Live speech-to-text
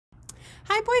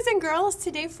Hi boys and girls,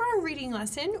 today for our reading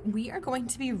lesson we are going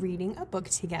to be reading a book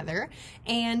together,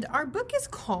 and our book is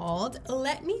called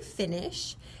Let Me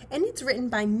Finish, and it's written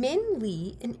by Minh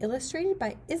Lee and illustrated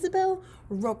by Isabel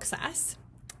Roxas.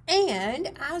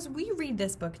 And as we read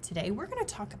this book today, we're going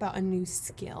to talk about a new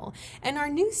skill, and our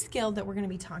new skill that we're going to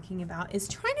be talking about is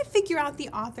trying to figure out the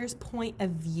author's point of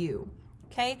view.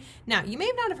 Okay, now you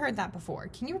may not have heard that before.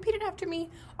 Can you repeat it after me?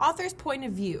 Author's point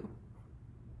of view.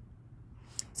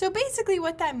 So basically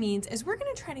what that means is we're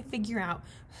going to try to figure out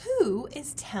who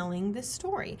is telling the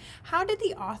story. How did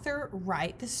the author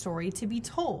write the story to be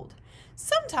told?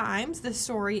 Sometimes the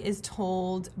story is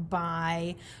told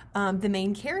by the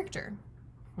main character.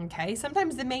 Okay,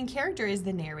 sometimes the main character is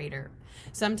the narrator.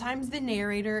 Sometimes the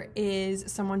narrator is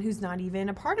someone who's not even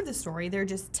a part of the story. They're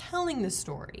just telling the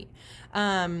story.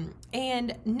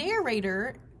 And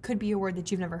narrator could be a word that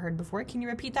you've never heard before. Can you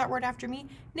repeat that word after me?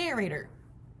 Narrator.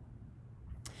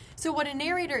 So what a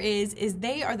narrator is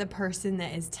they are the person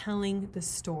that is telling the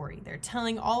story. They're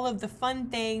telling all of the fun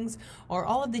things or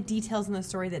all of the details in the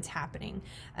story that's happening.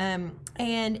 And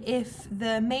if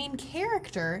the main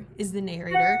character is the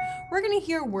narrator, we're going to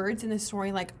hear words in the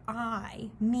story like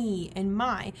I, me, and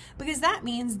my, because that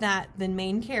means that the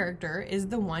main character is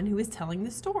the one who is telling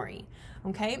the story.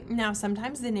 Okay, now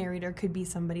sometimes the narrator could be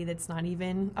somebody that's not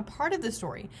even a part of the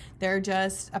story. They're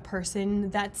just a person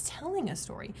that's telling a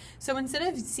story. So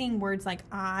instead of seeing words like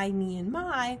I, me, and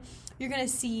my, you're going to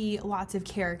see lots of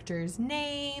characters'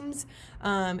 names,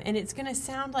 and it's going to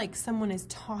sound like someone is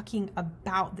talking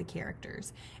about the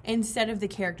characters instead of the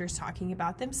characters talking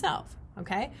about themselves.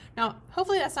 Okay, now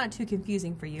hopefully that's not too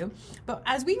confusing for you, but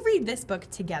as we read this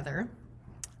book together,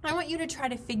 I want you to try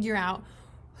to figure out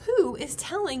who is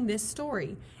telling this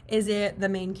story. Is it the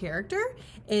main character?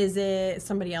 Is it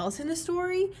somebody else in the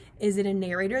story? Is it a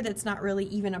narrator that's not really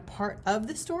even a part of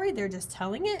the story? They're just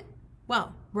telling it?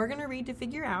 Well, we're going to read to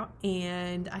figure out,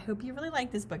 and I hope you really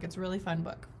like this book. It's a really fun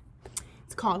book.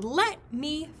 It's called Let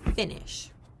Me Finish.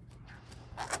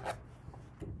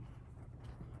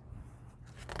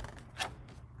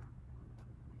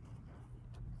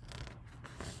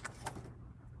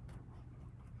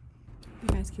 You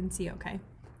guys can see okay.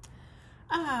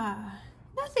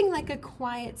 Nothing like a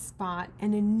quiet spot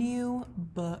and a new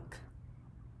book.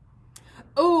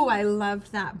 Oh, I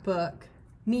loved that book.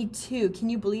 Me too. Can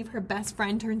you believe her best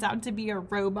friend turns out to be a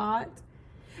robot?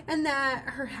 And that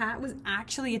her hat was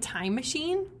actually a time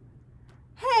machine?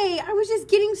 Hey, I was just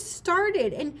getting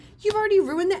started and you've already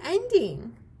ruined the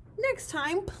ending. Next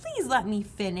time, please let me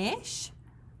finish.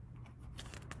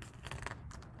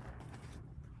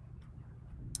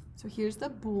 So here's the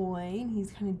boy, and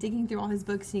he's kind of digging through all his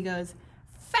books, and he goes,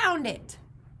 "Found it!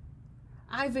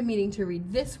 I've been meaning to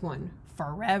read this one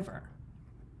forever."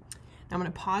 Now I'm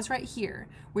going to pause right here.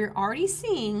 We're already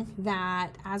seeing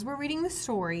that as we're reading the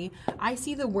story, I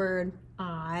see the word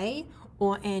I,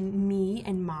 and me,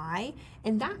 and my,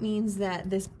 and that means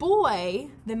that this boy,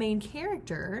 the main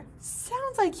character,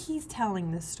 sounds like he's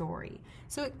telling the story.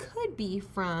 So it could be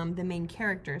from the main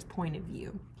character's point of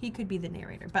view. He could be the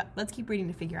narrator, but let's keep reading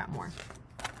to figure out more.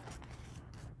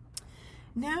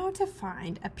 Now to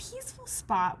find a peaceful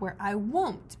spot where I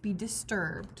won't be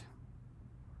disturbed.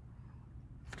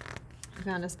 I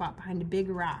found a spot behind a big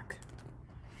rock.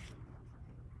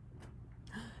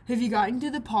 Have you gotten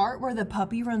to the part where the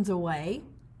puppy runs away?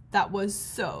 That was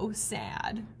so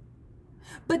sad.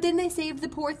 But then they saved the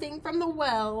poor thing from the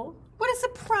well. What a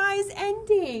surprise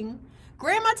ending.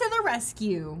 Grandma to the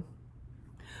rescue.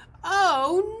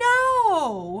 Oh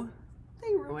no!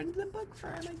 They ruined the book for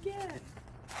him again.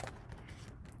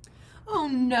 Oh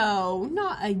no,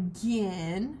 not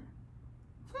again.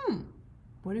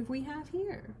 What do we have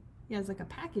here? He has like a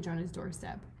package on his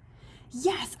doorstep.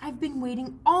 Yes, I've been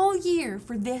waiting all year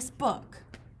for this book.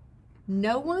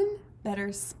 No one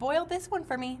better spoil this one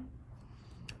for me.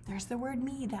 There's the word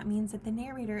me. That means that the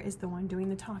narrator is the one doing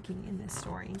the talking in this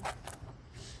story.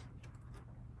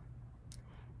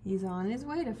 He's on his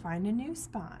way to find a new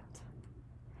spot.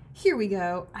 Here we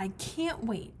go. I can't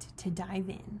wait to dive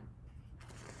in.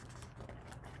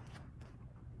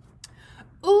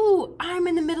 Ooh, I'm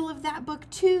in the middle of that book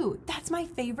too. That's my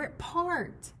favorite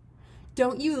part.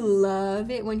 Don't you love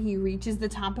it when he reaches the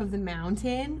top of the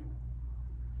mountain?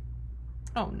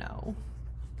 Oh no.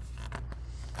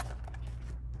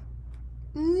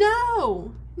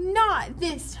 No, not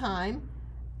this time.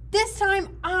 This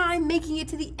time I'm making it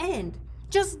to the end.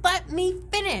 Just let me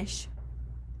finish.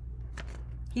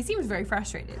 He seems very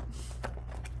frustrated.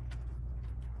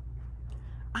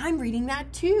 I'm reading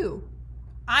that too.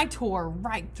 I tore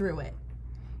right through it.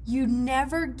 You'd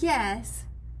never guess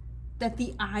that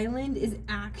the island is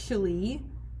actually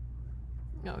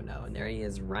Oh no, and there he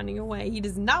is running away. He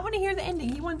does not want to hear the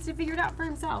ending. He wants to figure it out for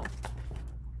himself.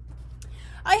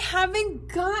 I haven't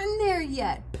gotten there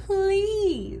yet.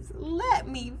 Please, let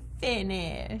me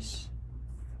finish.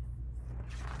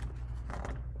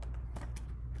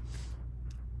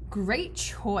 Great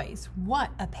choice.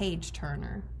 What a page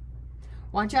turner.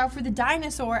 Watch out for the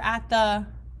dinosaur at the...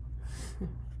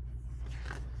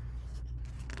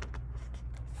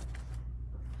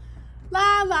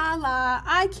 La, la, la,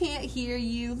 I can't hear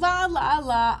you. La, la,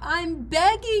 la, I'm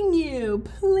begging you.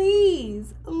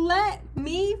 Please, let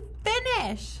me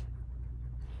finish.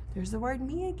 There's the word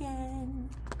me again.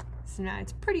 So now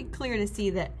it's pretty clear to see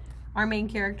that our main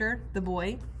character, the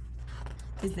boy,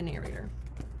 is the narrator.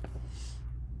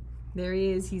 There he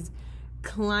is. He's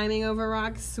climbing over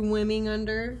rocks, swimming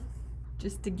under,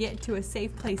 just to get to a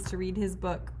safe place to read his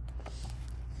book.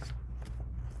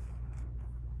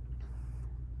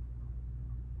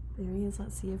 There he is.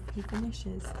 Let's see if he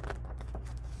finishes.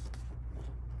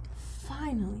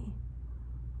 Finally,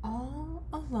 all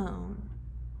alone.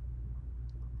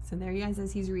 So there he is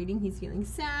as he's reading. He's feeling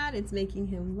sad. It's making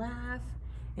him laugh.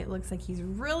 It looks like he's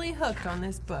really hooked on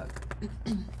this book.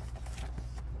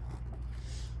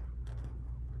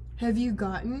 Have you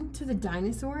gotten to the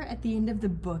dinosaur at the end of the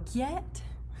book yet?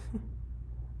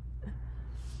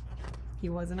 He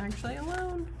wasn't actually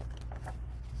alone.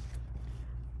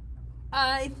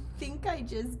 I think I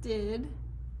just did.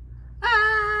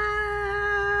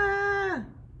 Ah!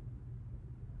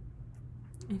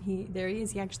 And there he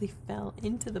is. He actually fell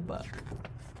into the book.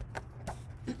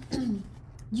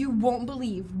 You won't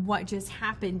believe what just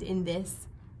happened in this.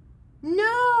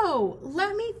 No!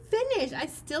 Let me finish. I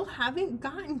still haven't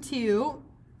gotten to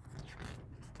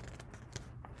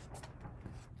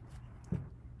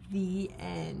the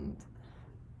end.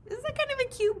 Isn't that kind of a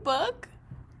cute book?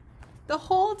 The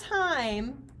whole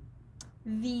time,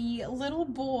 the little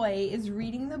boy is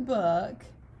reading the book,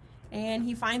 and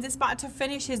he finds a spot to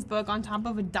finish his book on top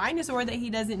of a dinosaur that he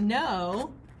doesn't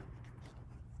know.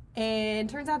 And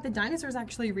turns out the dinosaur is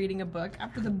actually reading a book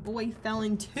after the boy fell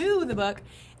into the book.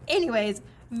 Anyways,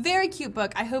 very cute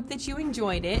book. I hope that you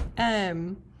enjoyed it.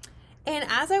 And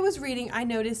as I was reading, I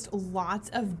noticed lots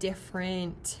of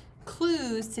different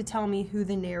clues to tell me who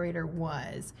the narrator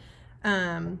was.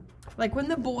 Like when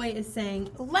the boy is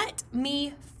saying, "Let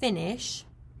me finish,"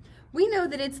 we know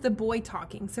that it's the boy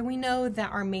talking. So we know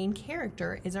that our main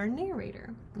character is our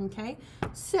narrator, okay?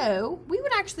 So we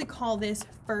would actually call this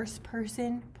first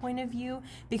person point of view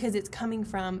because it's coming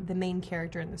from the main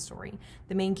character in the story.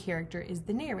 The main character is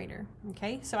the narrator,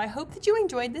 okay? So I hope that you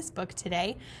enjoyed this book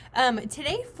today.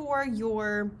 Today for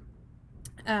your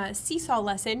seesaw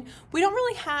lesson, we don't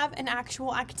really have an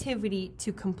actual activity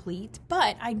to complete,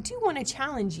 but I do want to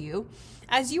challenge you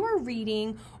as you are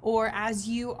reading or as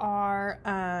you are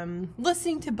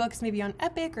listening to books maybe on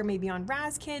Epic or maybe on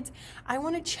Raz Kids. I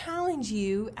want to challenge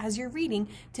you as you're reading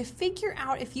to figure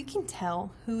out if you can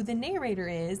tell who the narrator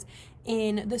is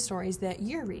in the stories that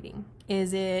you're reading.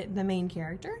 Is it the main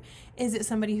character? Is it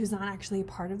somebody who's not actually a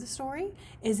part of the story?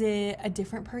 Is it a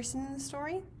different person in the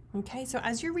story? Okay, so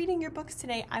as you're reading your books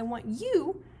today, I want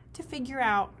you to figure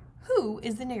out who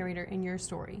is the narrator in your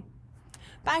story.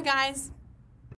 Bye, guys.